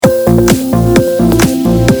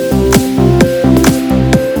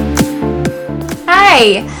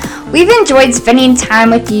Hi! We've enjoyed spending time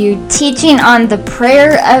with you teaching on the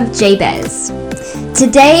Prayer of Jabez.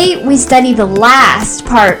 Today we study the last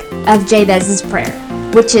part of Jabez's prayer,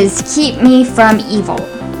 which is keep me from evil.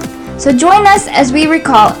 So join us as we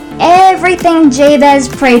recall everything Jabez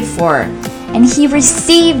prayed for, and he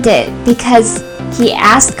received it because he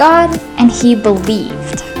asked God and he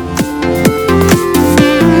believed.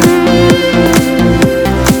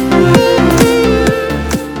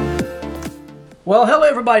 Well, hello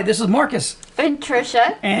everybody. This is Marcus. And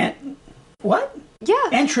Trisha. And what? Yeah.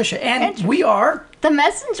 And Trisha. And we are the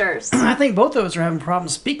messengers. I think both of us are having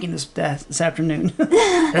problems speaking this afternoon. We'll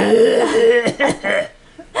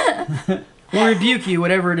rebuke you,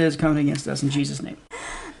 whatever it is coming against us, in Jesus' name.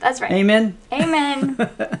 That's right. Amen. Amen.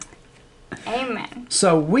 Amen.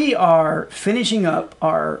 So we are finishing up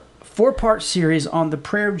our 4-part series on the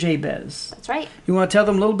Prayer of Jabez. That's right. You want to tell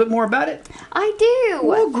them a little bit more about it? I do.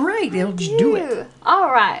 Well, great. They'll just do it. All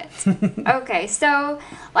right. Okay, so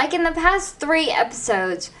like in the past 3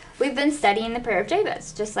 episodes, we've been studying the Prayer of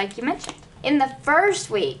Jabez, just like you mentioned. In the first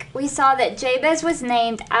week, we saw that Jabez was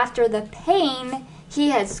named after the pain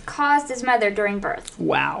he has caused his mother during birth.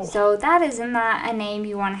 Wow. So that isn't that a name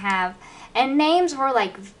you want to have. And names were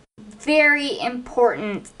like very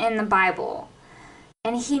important in the Bible.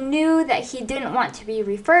 And he knew that he didn't want to be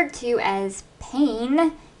referred to as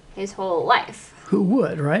pain his whole life. Who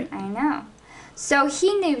would, right? I know. So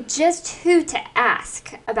he knew just who to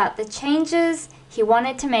ask about the changes he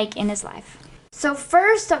wanted to make in his life. So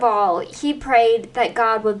first of all, he prayed that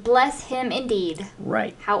God would bless him indeed.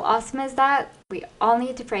 Right. How awesome is that? We all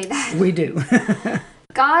need to pray that. We do.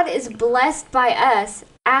 God is blessed by us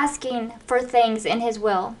asking for things in his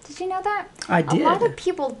will. Did you know that? I did. A lot of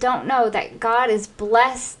people don't know that God is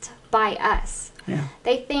blessed by us. Yeah.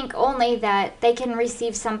 They think only that they can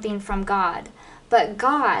receive something from God. But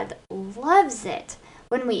God loves it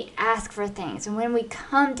when we ask for things and when we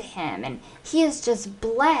come to him. And he is just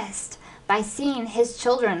blessed by seeing his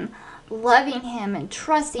children loving him and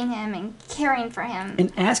trusting him and caring for him.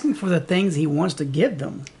 And asking for the things he wants to give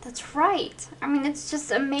them. That's right. I mean, it's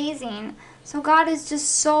just amazing. So God is just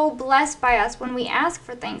so blessed by us when we ask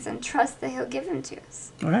for things and trust that he'll give them to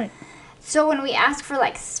us. All right. So when we ask for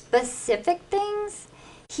like specific things,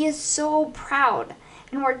 he is so proud.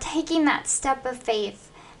 And we're taking that step of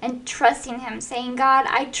faith and trusting him, saying, God,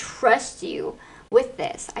 I trust you with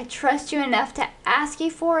this. I trust you enough to ask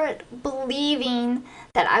you for it, believing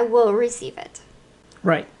that I will receive it.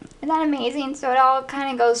 Right. Isn't that amazing? So it all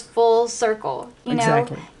kind of goes full circle. You know,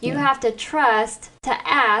 exactly. You have to trust to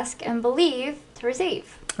ask and believe to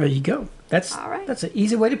receive. There you go. That's all right. That's an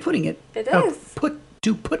easy way to putting it. It is. Put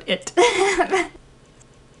it.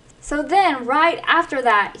 So then, right after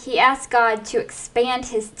that, he asked God to expand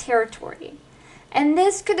his territory. And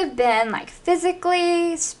this could have been like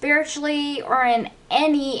physically, spiritually, or in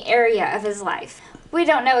any area of his life. We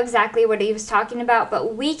don't know exactly what he was talking about,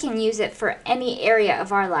 but we can use it for any area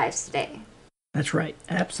of our lives today. That's right.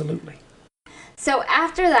 Absolutely. So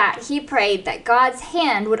after that, he prayed that God's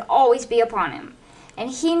hand would always be upon him. And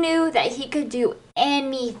he knew that he could do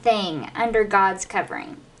anything under God's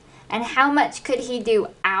covering. And how much could he do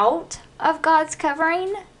out of God's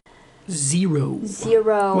covering? Zero.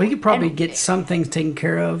 Well, he could probably get some things taken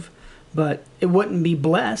care of, but it wouldn't be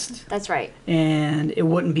blessed. That's right. And it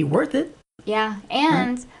wouldn't be worth it. Yeah,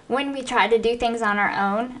 and when we try to do things on our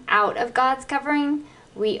own, out of God's covering,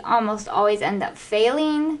 we almost always end up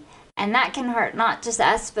failing, and that can hurt not just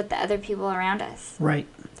us, but the other people around us. Right.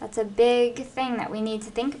 That's a big thing that we need to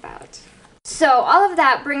think about. So all of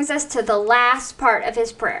that brings us to the last part of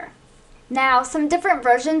his prayer. Now, some different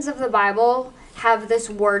versions of the Bible have this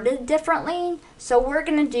worded differently, so we're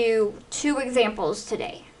going to do 2 examples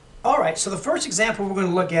today. All right, so the first example we're going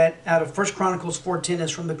to look at out of 1 Chronicles 4:10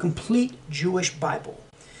 is from the Complete Jewish Bible.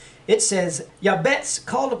 It says, Jabez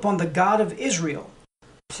called upon the God of Israel.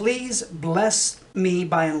 Please bless me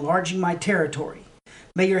by enlarging my territory.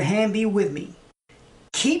 May your hand be with me.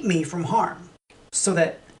 Keep me from harm, so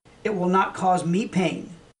that it will not cause me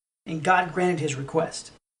pain. And God granted his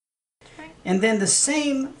request. And then the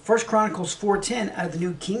same 1 Chronicles 4:10 out of the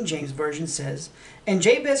New King James Version says, And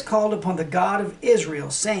Jabez called upon the God of Israel,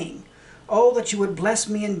 saying, Oh, that you would bless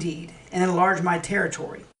me indeed, and enlarge my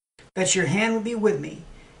territory, that your hand would be with me,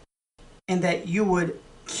 and that you would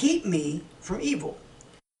keep me from evil,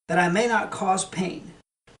 that I may not cause pain.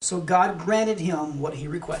 So God granted him what he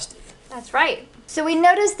requested. That's right. So we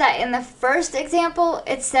noticed that in the first example,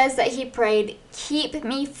 it says that he prayed, keep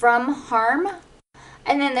me from harm.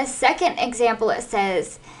 And then the second example, it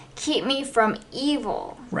says, keep me from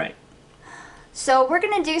evil. Right. So we're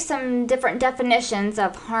going to do some different definitions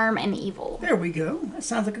of harm and evil. There we go. That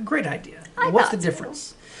sounds like a great idea. I What's the thought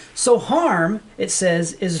difference? So harm, it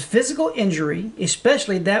says, is physical injury,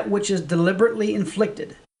 especially that which is deliberately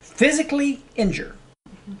inflicted. Physically injure.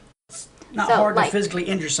 It's not hard to physically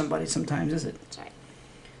injure somebody sometimes, is it? That's right.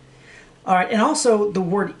 All right, and also the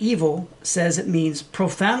word evil says it means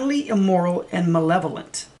profoundly immoral and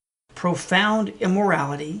malevolent. Profound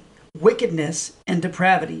immorality, wickedness, and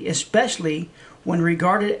depravity, especially when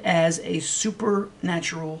regarded as a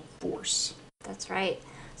supernatural force. That's right.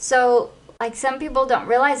 So, like, some people don't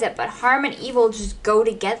realize it, but harm and evil just go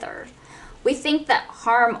together. We think that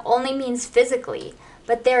harm only means physically,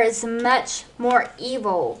 but there is much more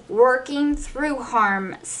evil working through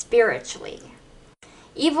harm spiritually.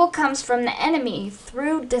 Evil comes from the enemy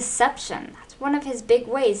through deception. That's one of his big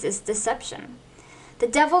ways, is deception. The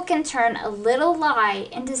devil can turn a little lie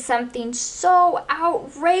into something so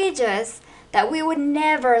outrageous that we would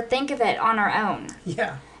never think of it on our own.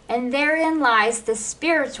 Yeah. And therein lies the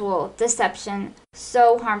spiritual deception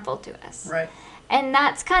so harmful to us. Right. And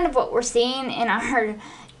that's kind of what we're seeing in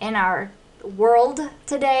our world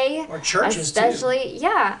today. Or churches especially, too.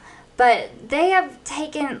 Yeah. But they have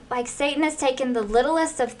taken, like, Satan has taken the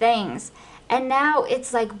littlest of things, and now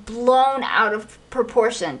it's like blown out of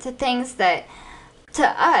proportion to things that, to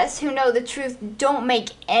us who know the truth, don't make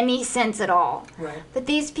any sense at all. Right. But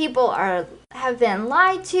these people have been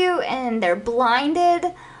lied to, and they're blinded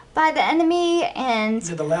by the enemy, and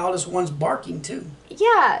They're the loudest ones barking too.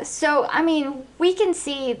 yeah, so I mean, we can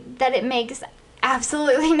see that it makes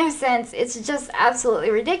absolutely no sense. It's just absolutely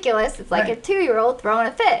ridiculous. It's like Right. a 2-year-old throwing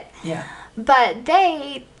a fit. Yeah. But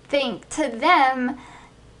they think, to them,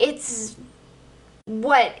 it's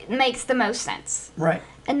what makes the most sense. Right.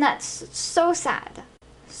 And that's so sad.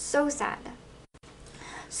 So sad.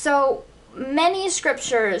 So many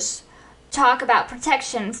scriptures talk about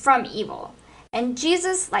protection from evil. And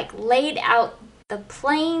Jesus, like, laid out the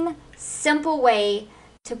plain, simple way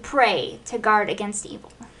to pray to guard against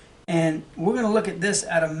evil. And we're going to look at this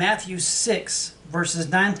out of Matthew 6, verses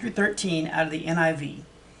 9 through 13 out of the NIV.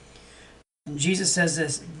 And Jesus says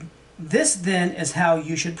this, "This then is how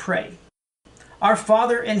you should pray. Our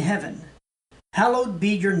Father in heaven, hallowed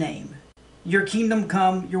be your name. Your kingdom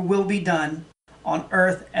come, your will be done, on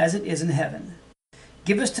earth as it is in heaven.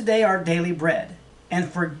 Give us today our daily bread, and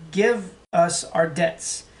forgive us our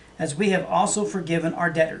debts, as we have also forgiven our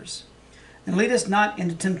debtors. And lead us not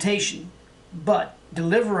into temptation, but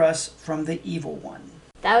deliver us from the evil one."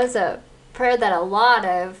 That was a prayer that a lot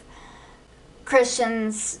of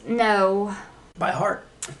Christians know. By heart.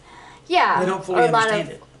 Yeah. They don't fully or a lot understand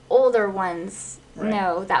of it. older ones Right.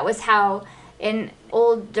 know. That was how, in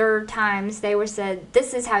older times, they were said,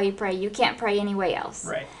 this is how you pray. You can't pray any way else.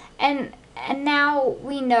 Right. And now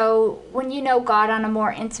we know, when you know God on a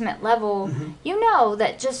more intimate level, Mm-hmm. you know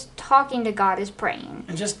that just talking to God is praying.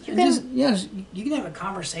 And You can- you can have a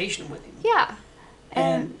conversation with him. Yeah.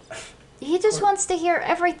 And he just wants to hear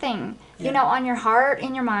everything, Yeah. on your heart,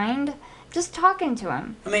 in your mind, just talking to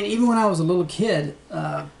him. I mean, even when I was a little kid,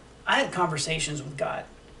 I had conversations with God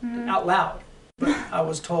out loud. But I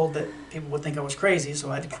was told that people would think I was crazy, so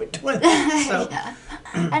I had to quit doing that. So, Yeah.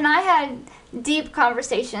 And I had deep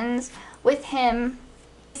conversations with him,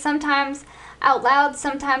 sometimes out loud,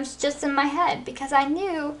 sometimes just in my head, because I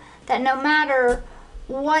knew that no matter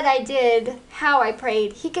what I did, how I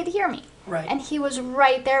prayed, he could hear me. right. And he was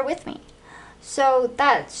right there with me. So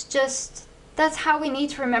that's how we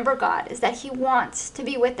need to remember God, is that he wants to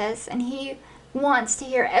be with us, and he wants to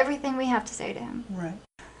hear everything we have to say to him. Right.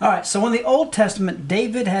 All right, so in the Old Testament,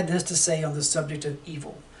 David had this to say on the subject of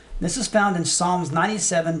evil. This is found in Psalms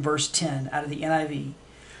 97, verse 10, out of the NIV.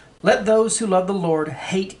 "Let those who love the Lord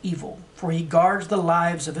hate evil, for he guards the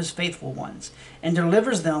lives of his faithful ones, and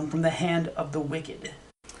delivers them from the hand of the wicked."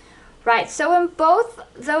 Right, so in both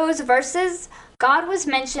those verses, God was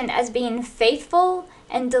mentioned as being faithful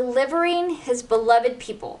and delivering his beloved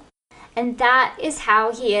people. And that is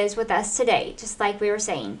how he is with us today, just like we were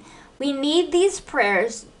saying. We need these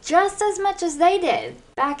prayers just as much as they did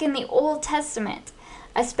back in the Old Testament,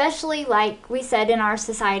 especially, like we said, in our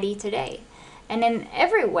society today. And in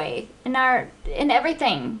every way, in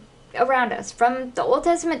everything around us, from the Old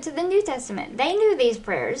Testament to the New Testament, they knew these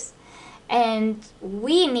prayers. And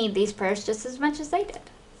we need these prayers just as much as they did.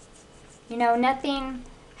 Nothing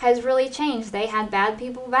has really changed. They had bad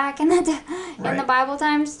people back in the Right. Bible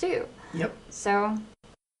times too. Yep. So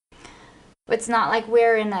it's not like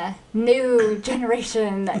we're in a new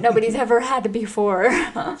generation that nobody's ever had before.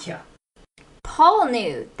 Yeah. Paul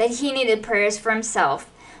knew that he needed prayers for himself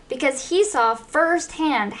because he saw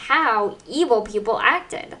firsthand how evil people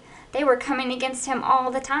acted. They were coming against him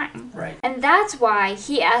all the time. Right. And that's why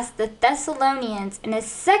he asked the Thessalonians in his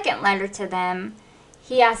second letter to them,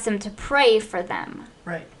 he asked them to pray for them.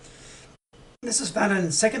 Right. This is found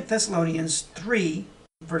in 2 Thessalonians 3,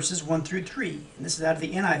 verses 1 through 3. And this is out of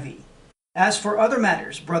the NIV. As for other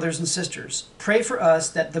matters, brothers and sisters, pray for us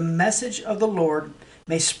that the message of the Lord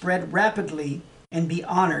may spread rapidly and be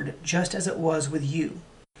honored just as it was with you.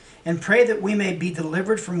 And pray that we may be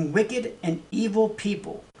delivered from wicked and evil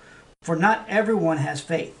people. For not everyone has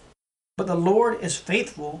faith. But the Lord is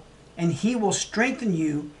faithful, and he will strengthen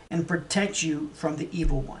you and protect you from the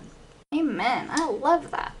evil one. Amen. I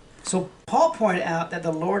love that. So Paul pointed out that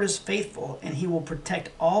the Lord is faithful, and he will protect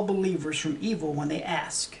all believers from evil when they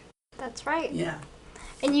ask. That's right. Yeah.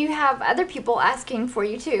 And you have other people asking for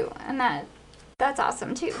you too, and that's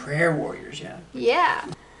awesome too. Prayer warriors, yeah. Yeah.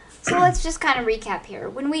 So let's just kind of recap here.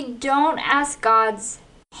 When we don't ask God's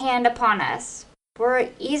hand upon us, we're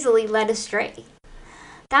easily led astray.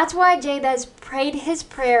 That's why Jabez prayed his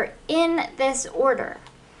prayer in this order.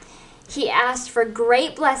 He asked for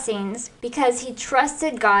great blessings because he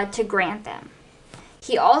trusted God to grant them.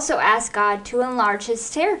 He also asked God to enlarge his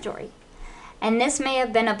territory, and this may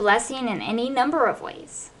have been a blessing in any number of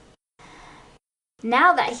ways.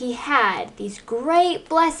 Now that he had these great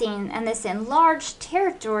blessings and this enlarged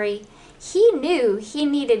territory, he knew he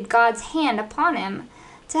needed God's hand upon him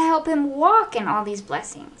to help him walk in all these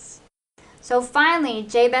blessings. So finally,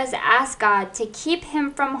 Jabez asked God to keep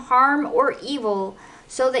him from harm or evil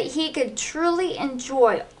so that he could truly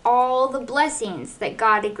enjoy all the blessings that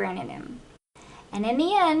God had granted him. And in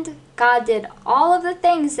the end, God did all of the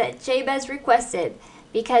things that Jabez requested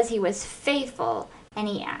because he was faithful and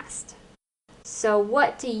he asked. So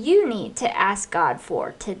what do you need to ask God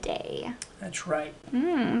for today? That's right.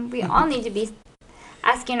 We all need to be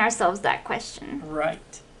asking ourselves that question.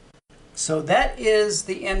 Right. So that is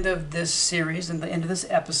the end of this series and the end of this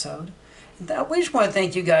episode. We just want to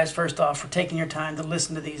thank you guys, first off, for taking your time to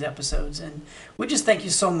listen to these episodes. And we just thank you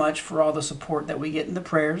so much for all the support that we get in the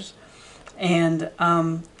prayers. And,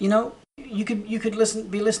 you could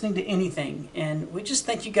be listening to anything. And we just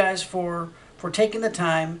thank you guys for taking the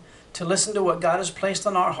time to listen to what God has placed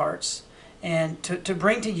on our hearts and to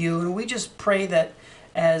bring to you. And we just pray that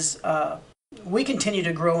as we continue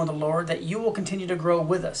to grow in the Lord, that you will continue to grow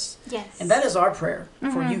with us. Yes. And that is our prayer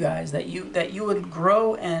for you guys, that you would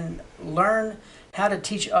grow and learn how to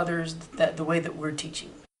teach others the way that we're teaching.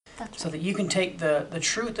 That's so right. that you can take the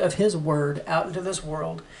truth of his word out into this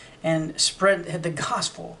world and spread the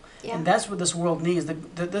gospel. Yeah. And that's what this world needs.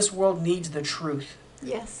 This world needs the truth.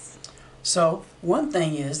 Yes. So one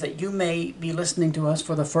thing is that you may be listening to us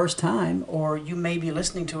for the first time, or you may be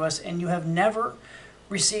listening to us and you have never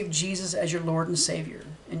received Jesus as your Lord and Savior.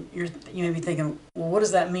 And you may be thinking, well, what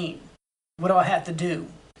does that mean? What do I have to do?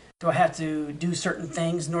 Do I have to do certain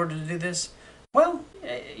things in order to do this? Well,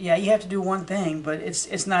 yeah, you have to do one thing, but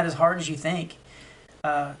it's not as hard as you think.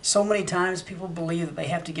 So many times people believe that they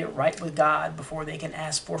have to get right with God before they can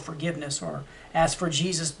ask for forgiveness or ask for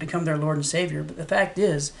Jesus to become their Lord and Savior. But the fact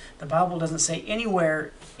is, the Bible doesn't say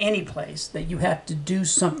anywhere, any place, that you have to do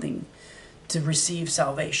something to receive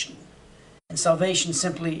salvation. And salvation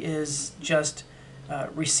simply is just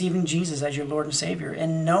receiving Jesus as your Lord and Savior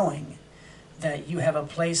and knowing that you have a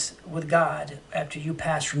place with God after you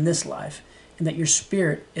pass from this life and that your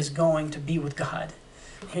spirit is going to be with God.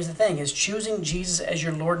 Here's the thing, is choosing Jesus as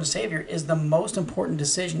your Lord and Savior is the most important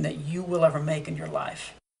decision that you will ever make in your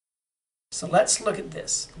life. So let's look at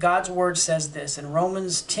this. God's word says this in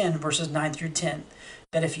Romans 10, verses 9 through 10,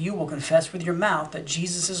 that if you will confess with your mouth that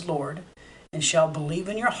Jesus is Lord and shall believe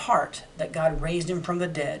in your heart that God raised him from the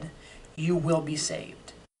dead, you will be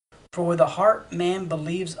saved. For with the heart man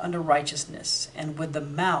believes unto righteousness, and with the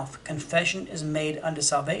mouth confession is made unto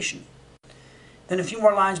salvation. Then a few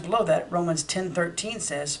more lines below that, Romans 10:13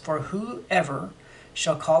 says, for whoever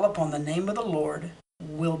shall call upon the name of the Lord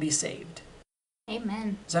will be saved.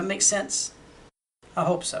 Amen. Does that make sense? I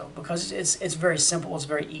hope so, because it's very simple, it's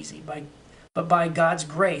very easy. But by God's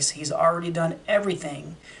grace, he's already done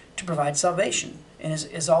everything to provide salvation, and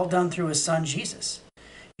is all done through his son Jesus.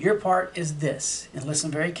 Your part is this, and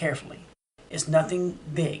listen very carefully. It's nothing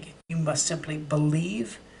big. You must simply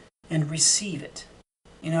believe and receive it.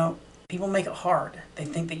 You know, people make it hard. They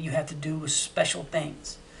think that you have to do special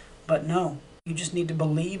things. But no, you just need to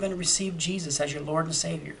believe and receive Jesus as your Lord and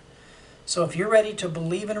Savior. So if you're ready to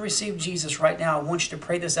believe and receive Jesus right now, I want you to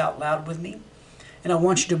pray this out loud with me. And I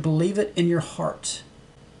want you to believe it in your heart.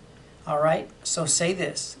 All right? So say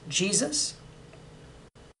this. Jesus,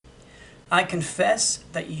 I confess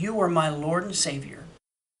that you are my Lord and Savior.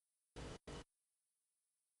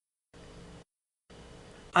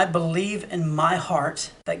 I believe in my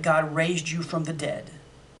heart that God raised you from the dead.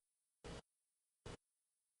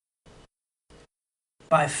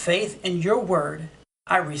 By faith in your word,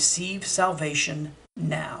 I receive salvation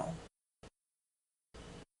now.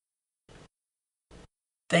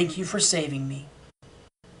 Thank you for saving me.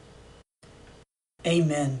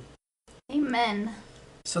 Amen. Amen.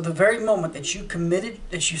 So the very moment that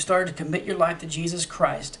you started to commit your life to Jesus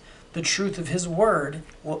Christ, the truth of his word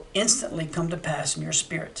will instantly come to pass in your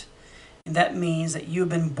spirit. And that means that you have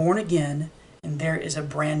been born again and there is a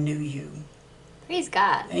brand new you. Praise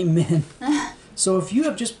God. Amen. So if you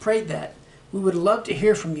have just prayed that, we would love to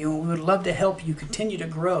hear from you and we would love to help you continue to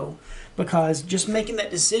grow, because just making that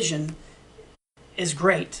decision is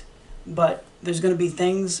great, but there's going to be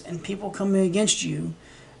things and people coming against you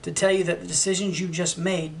to tell you that the decisions you just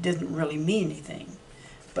made didn't really mean anything.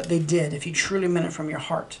 But they did if you truly meant it from your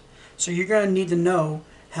heart. So you're going to need to know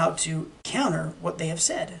how to counter what they have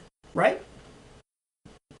said. Right?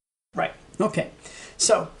 Right. Okay.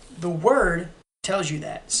 So the word tells you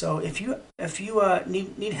that. So if you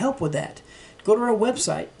need help with that, go to our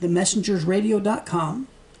website, themessengersradio.com,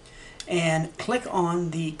 and click on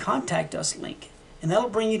the Contact Us link. And that'll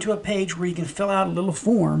bring you to a page where you can fill out a little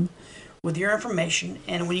form with your information,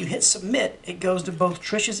 and when you hit submit, it goes to both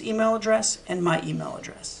Trish's email address and my email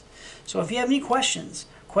address. So if you have any questions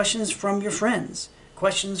from your friends,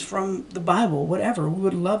 questions from the Bible, whatever, we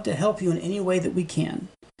would love to help you in any way that we can.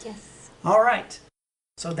 Yes. All right.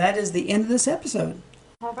 So that is the end of this episode.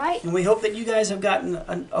 All right. And we hope that you guys have gotten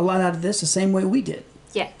a lot out of this the same way we did.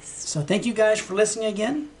 Yes. So thank you guys for listening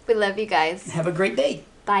again. We love you guys. Have a great day.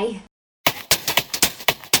 Bye.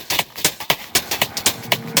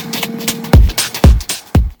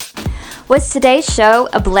 Was today's show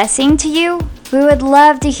a blessing to you? We would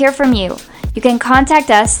love to hear from you. You can contact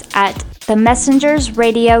us at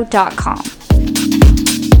themessengersradio.com.